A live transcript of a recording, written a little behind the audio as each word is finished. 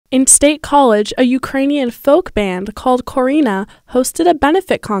In State College, a Ukrainian folk band called Korinya hosted a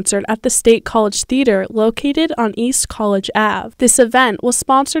benefit concert at the State College Theater located on East College Ave. This event was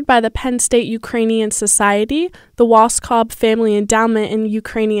sponsored by the Penn State Ukrainian Society, the Woskob Family Endowment in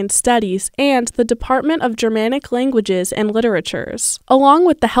Ukrainian Studies, and the Department of Germanic Languages and Literatures. Along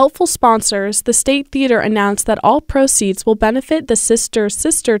with the helpful sponsors, the State Theater announced that all proceeds will benefit the Sister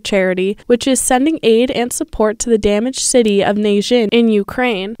Sister charity, which is sending aid and support to the damaged city of Nezhin in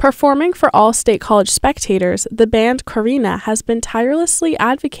Ukraine. Performing for all State College spectators, the band Korinya has been tirelessly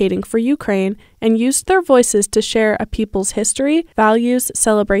advocating for Ukraine and used their voices to share a people's history, values,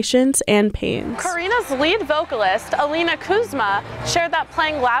 celebrations, and pains. Korinya's lead vocalist, Alina Kuzma, shared that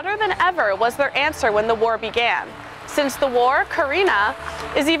playing louder than ever was their answer when the war began. Since the war, Korinya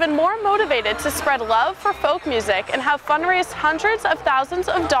is even more motivated to spread love for folk music and have fundraised hundreds of thousands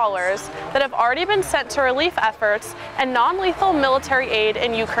of dollars that have already been sent to relief efforts and non-lethal military aid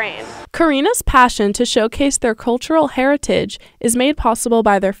in Ukraine. Korinya's passion to showcase their cultural heritage is made possible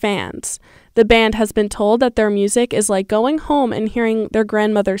by their fans. The band has been told that their music is like going home and hearing their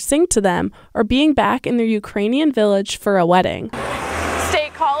grandmother sing to them or being back in their Ukrainian village for a wedding.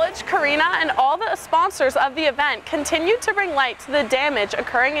 College, Korinya, and all the sponsors of the event continue to bring light to the damage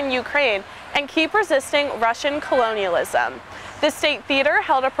occurring in Ukraine and keep resisting Russian colonialism. The State Theater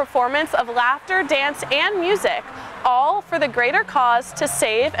held a performance of laughter, dance, and music, all for the greater cause to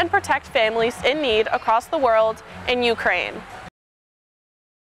save and protect families in need across the world in Ukraine.